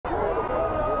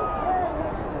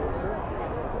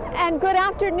And good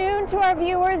afternoon to our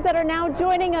viewers that are now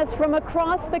joining us from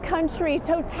across the country.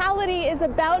 Totality is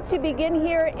about to begin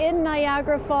here in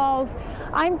Niagara Falls.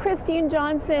 I'm Kristine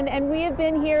Johnson, and we have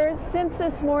been here since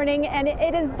this morning, and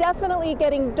it is definitely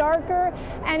getting darker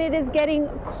and it is getting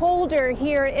colder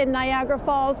here in Niagara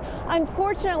Falls.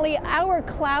 Unfortunately, our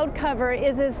cloud cover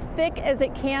is as thick as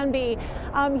it can be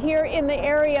here in the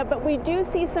area, but we do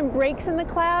see some breaks in the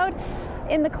clouds,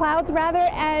 and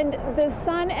the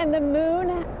sun and the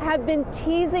moon have been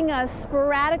teasing us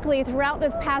sporadically throughout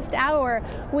this past hour.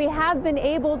 We have been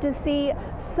able to see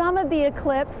some of the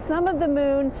eclipse, some of the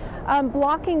moon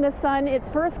blocking the sun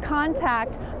at first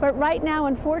contact, but right now,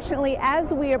 unfortunately,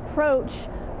 as we approach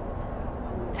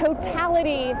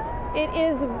totality, it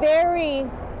is very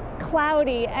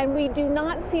cloudy and we do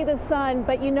not see the sun,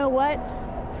 but you know what?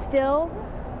 Still,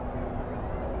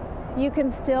 you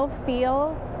can still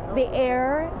feel the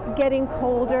air getting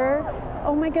colder.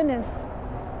 Oh my goodness,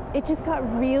 it just got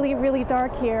really, really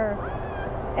dark here.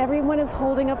 Everyone is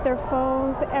holding up their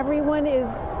phones. Everyone is,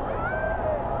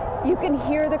 you can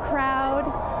hear the crowd.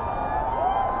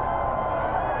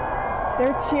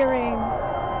 They're cheering.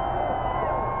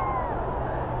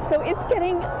 So it's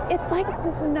like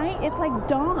night, it's like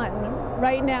dawn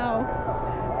right now.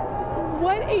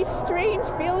 What a strange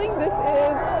feeling this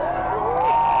is.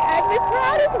 And the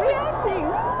crowd is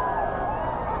reacting.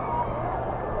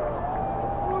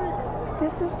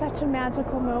 This is such a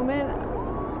magical moment.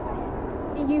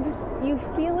 You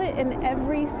feel it in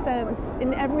every sense,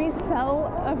 in every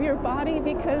cell of your body,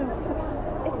 because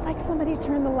it's like somebody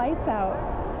turned the lights out.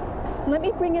 Let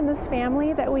me bring in this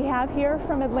family that we have here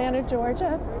from Atlanta,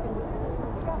 Georgia.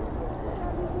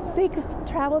 They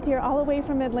traveled here all the way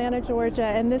from Atlanta, Georgia,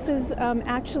 and this is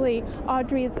actually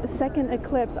Audrey's second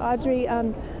eclipse. Audrey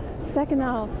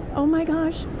Seconal. Oh my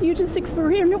gosh, you just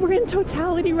experienced, we're in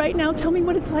totality right now. Tell me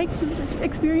what it's like to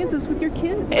experience this with your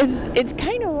kids. It's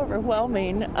kind of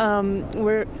overwhelming.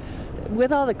 We're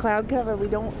with all the cloud cover, we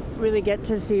don't really get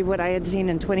to see what I had seen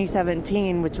in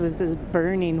 2017, which was this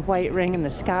burning white ring in the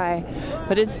sky,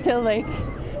 but it's still like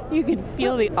you can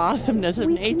feel the awesomeness of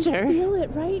nature. We can feel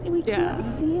it, right? We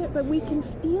can't see it, but we can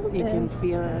feel it. You can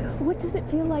feel it. What does it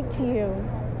feel like to you?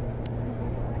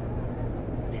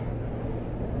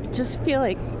 Just feel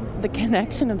like the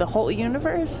connection of the whole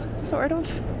universe, sort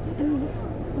of. And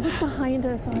look behind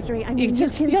us, Audrey. I mean, you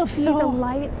just can feel see so the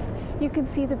lights, you can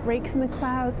see the breaks in the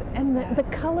clouds, and the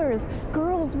colors.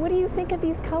 Girls, what do you think of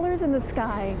these colors in the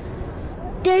sky?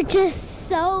 They're just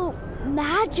so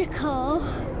magical.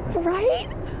 Right?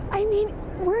 I mean,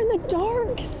 we're in the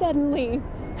dark suddenly.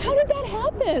 How did that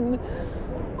happen?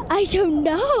 I don't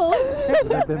know.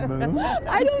 The moon?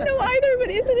 I don't know either,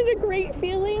 but isn't it a great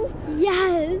feeling?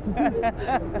 Yes.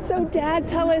 So Dad,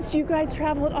 tell us, you guys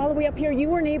traveled all the way up here. You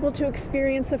weren't able to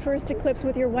experience the first eclipse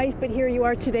with your wife, but here you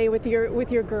are today with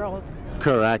your girls.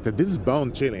 Correct. This is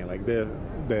bone chilling. Like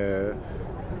the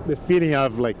feeling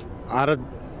of like out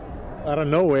of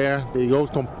nowhere,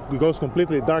 it goes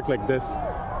completely dark like this.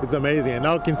 It's amazing. And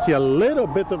now you can see a little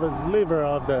bit of a sliver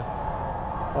of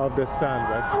the sun,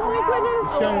 right? Oh my goodness!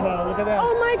 Now, look at that.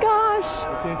 Oh my gosh!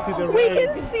 You can see the We rays.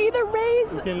 can see the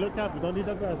rays. You can look up. You don't need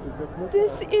the glasses. Just look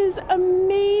This up. is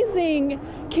amazing.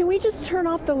 Can we just turn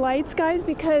off the lights, guys?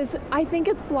 Because I think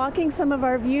it's blocking some of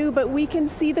our view, but we can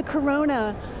see the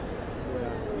corona.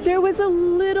 There was a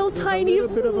little tiny... a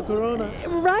little bit of a corona.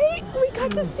 Right? We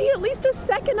got to see at least a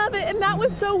second of it, and that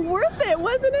was so worth it,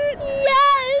 wasn't it?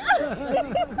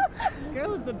 Yes.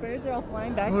 Girls, the birds are all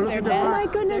flying back Oh, to their look at the Oh nests. my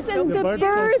goodness, The and the birds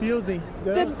birds... confusing.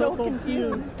 They're so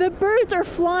confused. The birds are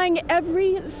flying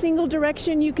every single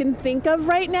direction you can think of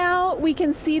right now. We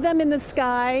can see them in the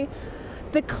sky.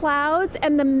 The clouds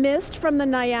and the mist from the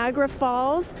Niagara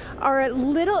Falls are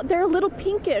they're a little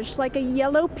pinkish, like a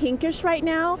yellow pinkish right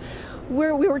now.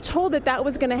 We were told that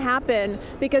was going to happen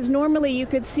because normally you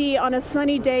could see on a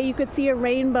sunny day, you could see a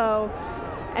rainbow.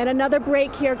 And another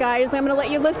break here, guys. I'm going to let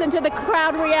you listen to the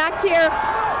crowd react here.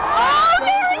 Oh,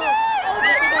 there it is!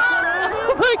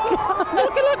 Oh my God!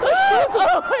 Look!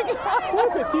 Oh my God!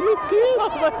 Perfect. Can you see it? Oh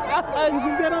my God!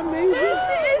 Isn't that amazing?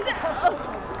 This is...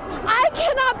 I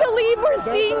cannot believe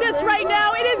we're seeing this right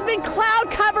now. It has been cloud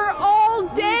cover all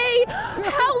day.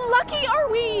 How lucky are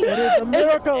we? It is a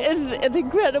miracle. It's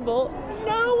incredible.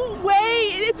 No way.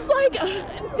 It's like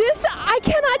this. I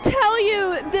cannot tell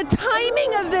you. The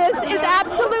timing of this is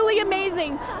absolutely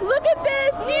amazing. Look at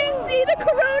this. Do you see the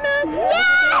corona?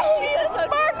 Yes! See the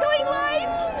sparkling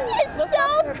lights? It's so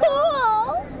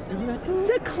cool. Isn't that cool?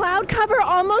 The cloud cover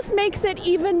almost makes it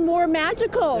even more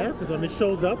magical. Yeah, because when it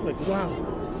shows up, like, wow.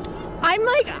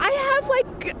 I have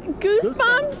like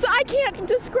goosebumps. I can't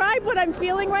describe what I'm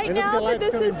feeling right now, but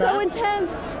this is so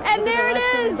intense. And there it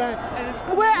is.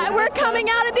 We're coming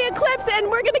out of the eclipse, and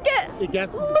we're gonna get.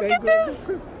 Look at this.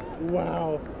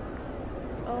 Wow.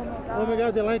 Oh my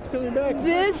God, the light's coming back.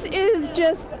 This is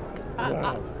just.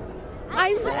 Wow.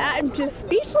 I'm just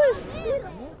speechless.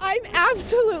 I'm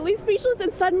absolutely speechless,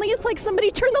 and suddenly it's like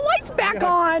somebody turned the lights back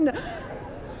on.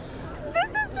 This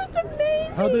is just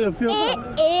amazing. How do you feel?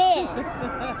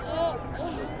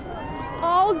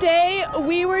 All day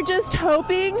we were just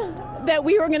hoping that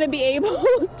we were going to be able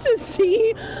to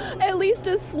see at least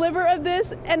a sliver of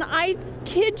this, and I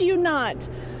kid you not,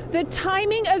 the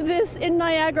timing of this in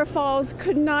Niagara Falls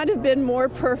could not have been more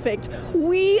perfect.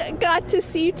 We got to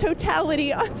see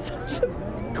totality on such a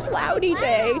cloudy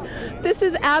day. This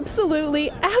is absolutely,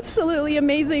 absolutely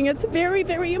amazing. It's very,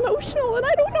 very emotional, and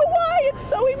I don't know why it's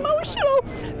so emotional.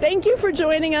 Thank you for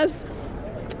joining us.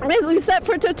 As we set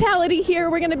for totality here,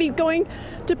 we're going to be going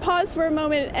to pause for a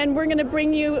moment, and we're going to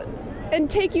bring you and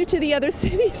take you to the other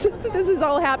cities. This is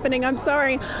all happening. I'm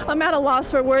sorry. I'm at a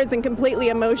loss for words and completely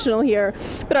emotional here.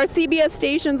 But our CBS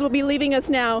stations will be leaving us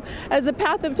now as the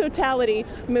path of totality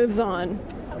moves on.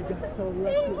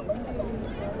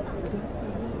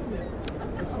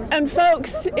 And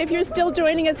folks, if you're still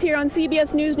joining us here on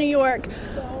CBS News New York,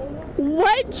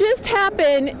 what just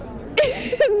happened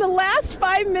in the last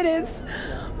 5 minutes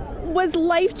was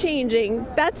life-changing.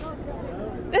 That's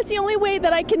the only way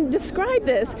that I can describe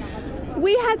this.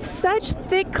 We had such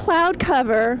thick cloud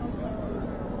cover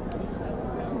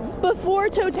before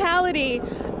totality,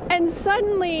 and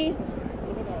suddenly,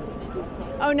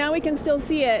 oh, now we can still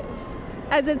see it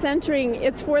as it's entering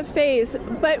its fourth phase,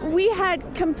 but we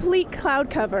had complete cloud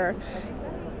cover.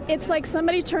 It's like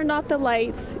somebody turned off the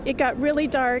lights, it got really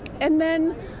dark, and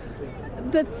then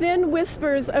the thin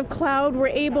whispers of cloud were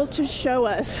able to show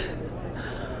us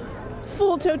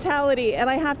full totality, and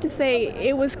I have to say,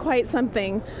 it was quite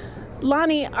something.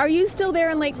 Lonnie, are you still there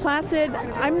in Lake Placid?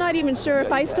 I'm not even sure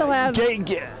if I still have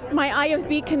my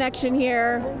IFB connection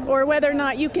here, or whether or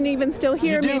not you can even still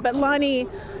hear me, but Lonnie,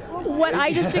 what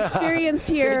I just experienced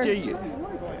here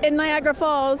in Niagara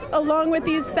Falls, along with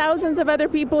these thousands of other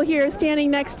people here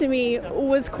standing next to me,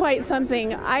 was quite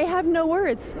something. I have no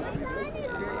words.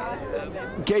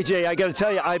 KJ, I got to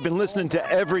tell you, I've been listening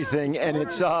to everything, and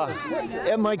it's, oh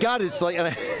my God, it's like,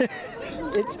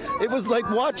 it was like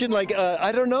watching, like,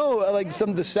 I don't know, like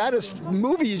the saddest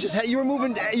movie. You just had, you would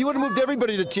have moved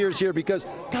everybody to tears here because,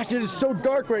 gosh, it is so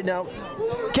dark right now.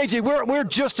 KJ, we're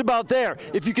just about there.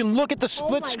 If you can look at the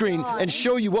split screen and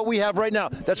show you what we have right now.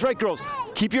 That's right, girls.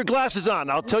 Keep your glasses on.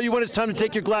 I'll tell you when it's time to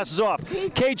take your glasses off.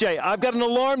 KJ, I've got an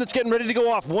alarm that's getting ready to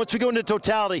go off. Once we go into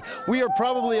totality, we are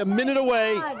probably a minute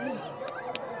away.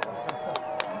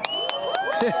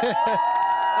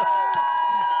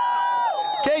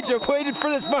 KJ, I've waited for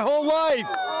this my whole life.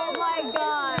 Oh my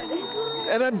God.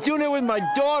 And I'm doing it with my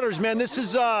daughters, man. This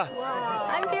is, I'm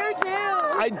here too.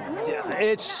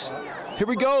 Here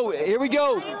we go, here we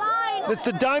go. It's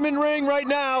the diamond ring right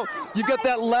now. You've got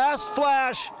that last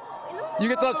flash. You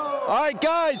get those. All right,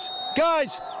 guys,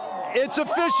 it's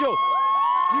official.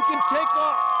 You can take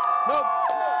off. No.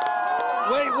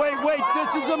 Wait,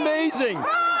 this is amazing.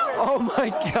 Oh my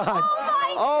God.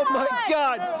 Oh my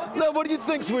God! No, what do you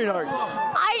think, sweetheart? I'm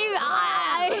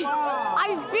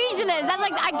speechless. That's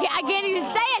like I can't even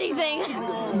say anything.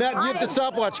 Matt, you have the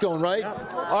stopwatch going, right?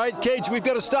 All right, Cage, we've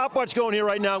got a stopwatch going here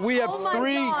right now. We have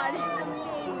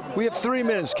We have 3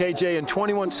 minutes, KJ, and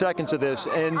 21 seconds of this,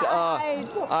 and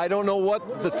I don't know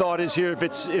what the thought is here. If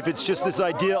it's just this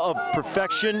idea of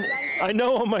perfection. I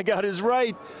know. Oh my God, is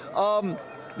right.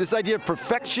 This idea of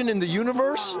perfection in the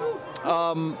universe.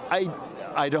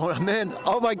 I don't, man.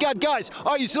 Oh my God, guys.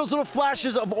 Oh, you see those little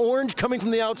flashes of orange coming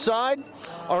from the outside?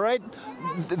 All right.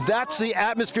 That's the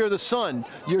atmosphere of the sun.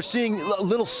 You're seeing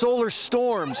little solar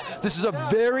storms. This is a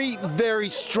very, very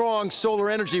strong solar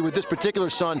energy with this particular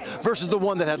sun versus the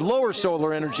one that had lower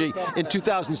solar energy in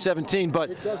 2017.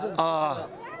 But, oh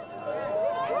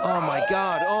my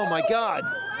God, oh my God.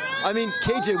 I mean,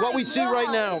 KJ, what we see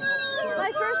right now.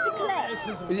 My first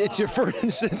eclipse. It's your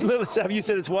first, have you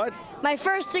said it's what? My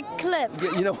first eclipse.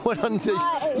 You know what?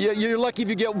 You're lucky if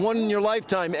you get one in your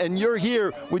lifetime, and you're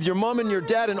here with your mom and your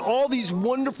dad and all these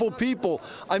wonderful people.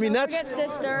 I mean, that's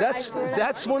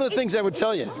one of the things I would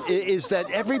tell you is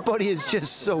that everybody is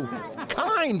just so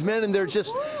kind, man, and they're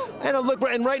just. And look,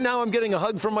 and right now I'm getting a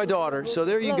hug from my daughter. So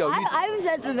there you go. I was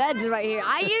at the bed right here.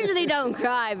 I usually don't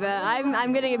cry, but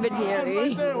I'm getting a bit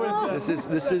teary. This is.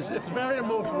 It's very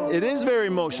emotional. It is very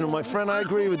emotional, my friend. I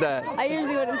agree with that. I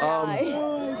usually wouldn't cry.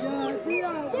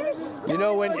 You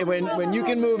know, when you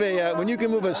can move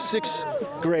a sixth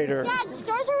grader. Dad,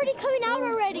 stars already coming out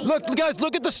already. Look, guys,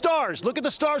 look at the stars. Look at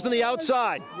the stars on the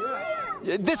outside.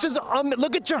 This is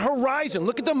look at your horizon.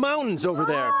 Look at the mountains over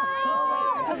there.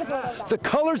 The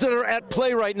colors that are at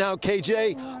play right now,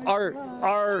 KJ,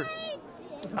 are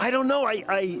I don't know.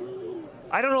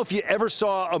 I don't know if you ever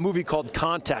saw a movie called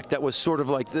Contact that was sort of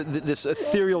like this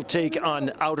ethereal take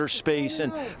on outer space,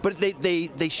 but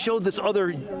they showed this other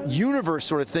universe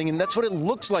sort of thing, and that's what it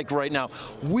looks like right now.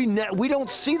 We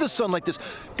don't see the sun like this.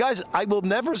 Guys, I will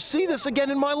never see this again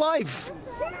in my life.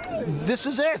 This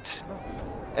is it.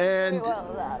 And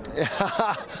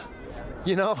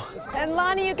you know. And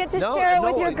Lonnie, you get to share it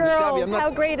with your girls.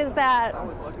 How great is that?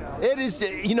 It is.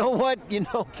 You know what? You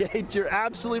know, Kate, you're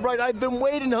absolutely right. I've been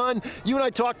waiting, hon. You and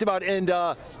I talked about, and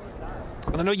I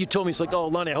know you told me, it's like, oh,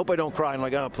 Lonnie, I hope I don't cry. I'm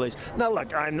like, oh, please. Now,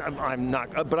 look, I'm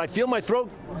not, but I feel my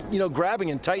throat, you know,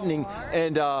 grabbing and tightening,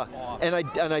 and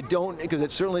I don't, because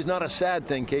it certainly is not a sad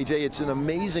thing, KJ. It's an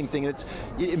amazing thing.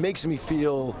 It makes me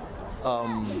feel. I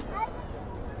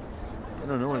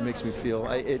don't know what it makes me feel.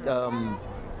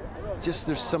 Just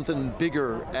there's something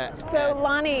bigger So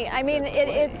Lonnie, I mean,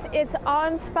 it's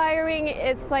awe-inspiring.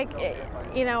 It's like,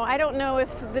 you know, I don't know if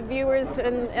the viewers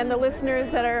and the listeners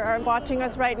that are watching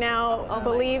us right now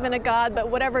believe in a God, but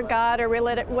whatever God or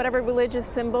whatever religious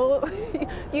symbol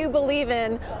you believe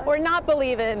in or not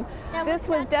believe in, this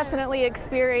was definitely an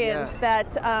experience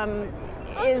that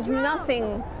is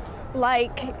nothing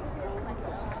like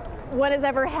one has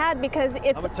ever had, because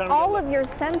it's all of your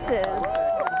senses.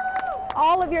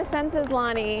 All of your senses,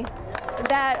 Lonnie,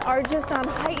 that are just on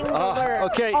heightened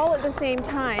alert, all at the same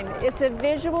time. It's a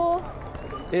visual.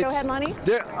 Go ahead, Lonnie.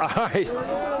 All right,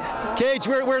 Cage.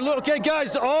 Okay,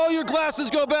 guys. All your glasses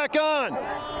go back on.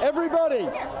 Everybody,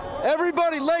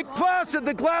 Lake Placid.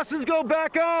 The glasses go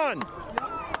back on.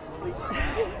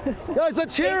 Guys,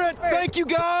 let's hear it. Thank you,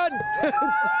 God.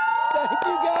 Thank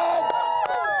you, God.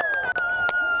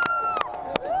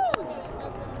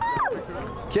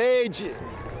 Cage.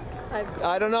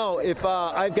 I don't know if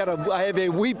I have a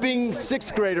weeping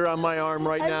sixth grader on my arm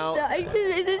right now.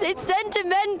 It's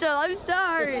sentimental. I'm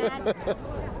sorry.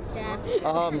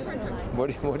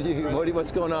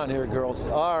 What's going on here, girls?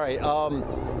 All right.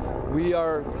 We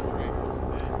are.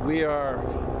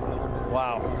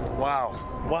 Wow.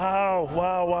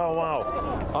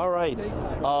 All right.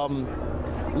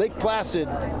 Lake Placid.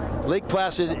 Lake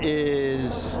Placid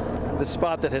is the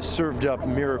spot that has served up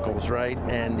miracles, right?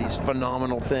 And these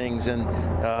phenomenal things, and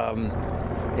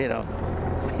you know,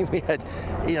 we had,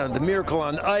 you know, the miracle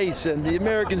on ice, and the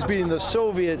Americans beating the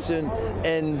Soviets, and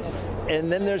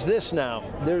then there's this now.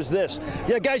 There's this.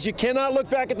 Yeah, guys, you cannot look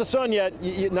back at the sun yet.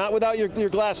 Not without your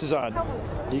glasses on.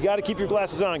 You got to keep your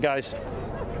glasses on, guys.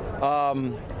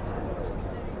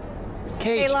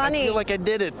 Kate, hey, Lonnie, I feel like I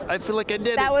did it.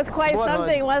 That was quite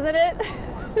something, wasn't it?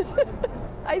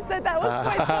 I said that was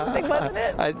quite something, wasn't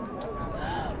it?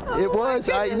 It was.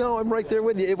 I'm right there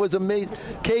with you. It was amazing,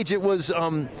 Cage. It was.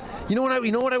 You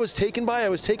know what I was taken by? I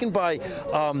was taken by.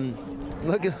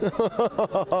 Look at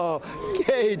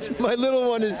Cage. My little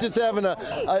one is just having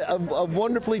a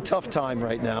wonderfully tough time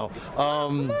right now.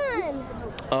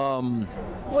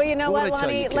 Well, you know what,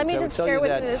 Lonnie? Let me just share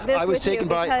this with you,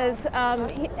 because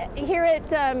here,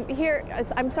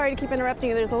 I'm sorry to keep interrupting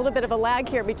you. There's a little bit of a lag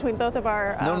here between both of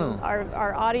our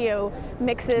our audio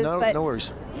mixes. But no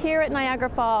worries. Here at Niagara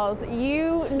Falls,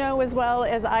 you know as well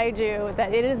as I do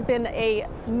that it has been a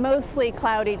mostly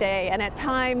cloudy day, and at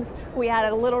times we had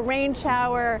a little rain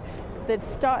shower. The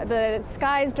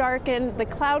skies darkened. The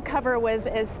cloud cover was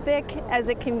as thick as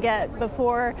it can get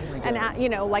before,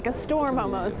 like a storm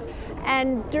almost.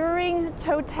 And during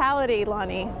totality,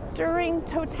 Lonnie, there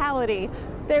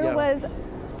was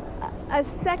a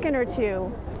second or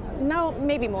two, no,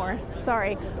 maybe more,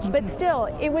 sorry, but still,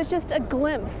 it was just a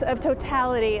glimpse of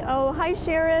totality. Oh, hi,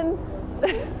 Sharon.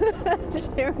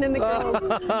 Sharon and the girls.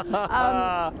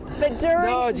 But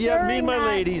during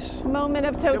that moment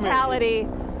of totality,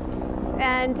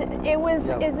 and it was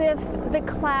as if the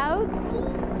clouds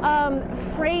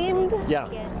framed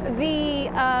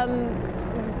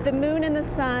the moon and the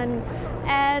sun,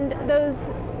 and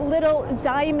those little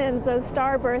diamonds, those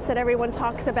starbursts that everyone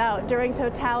talks about during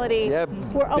totality,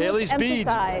 were almost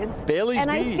emphasized. Bailey's beads.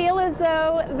 I feel as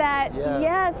though that,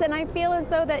 yes, and I feel as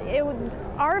though that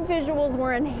our visuals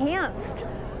were enhanced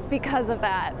because of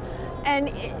that.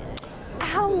 And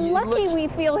how lucky we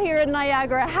feel here in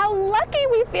Niagara. How lucky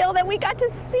we feel that we got to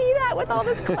see that with all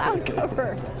this cloud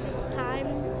cover.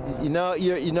 You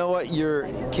know what? You're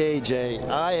KJ.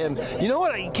 I am. You know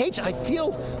what, KJ? I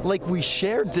feel like we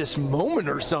shared this moment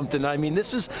or something. I mean,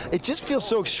 it just feels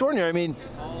so extraordinary. I mean,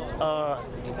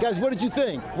 guys, what did you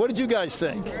think? What did you guys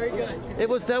think? Very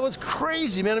good. That was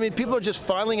crazy, man. I mean, people are just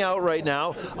filing out right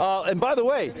now. And by the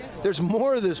way, there's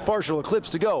more of this partial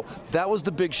eclipse to go. That was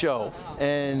the big show.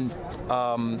 And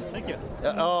thank you.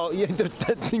 Oh yeah,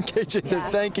 KJ, they're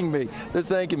thanking me. They're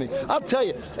thanking me. I'll tell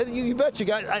you. You bet you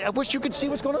guys. I wish you could see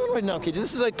what's going on right now, KJ.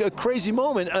 This is like a crazy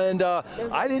moment, and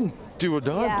I didn't do a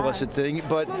darn blessed thing,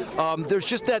 but there's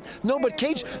just that. No, but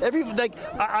Cage,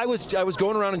 I was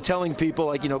going around and telling people,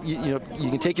 like, you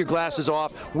can take your glasses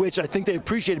off, which I think they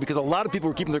appreciated because a lot of people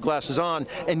were keeping their glasses on,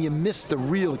 and you missed the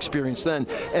real experience then.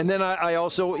 And then I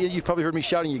also, you've probably heard me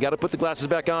shouting, you got to put the glasses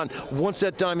back on once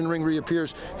that diamond ring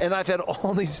reappears. And I've had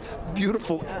all these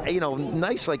beautiful,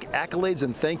 nice like accolades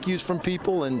and thank yous from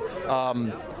people, and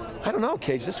I don't know,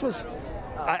 Cage. This was.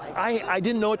 I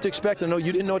didn't know what to expect. I know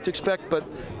you didn't know what to expect, but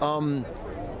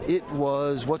it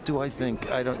was. What do I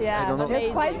think? I don't know. It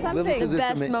was quite something. It was the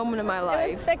best moment of my life.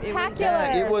 It was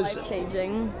spectacular. It was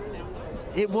life-changing.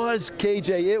 It was,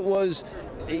 KJ. It was.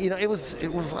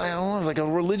 It was. I don't know. It was like a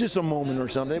religious moment or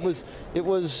something. It was. It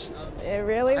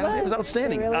really was. It was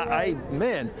outstanding. It really was.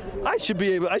 Man, I should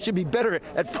be better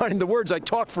at finding the words. I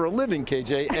talk for a living,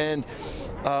 KJ, and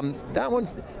that one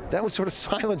sort of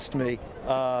silenced me.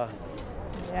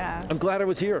 Yeah. I'm glad I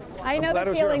was here. I know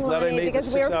the feeling, Lonnie,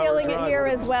 because we're feeling it here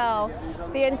as well.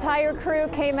 The entire crew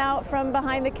came out from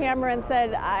behind the camera and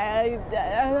said,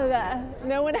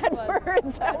 no one had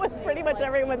words. That was pretty much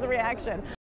everyone's reaction.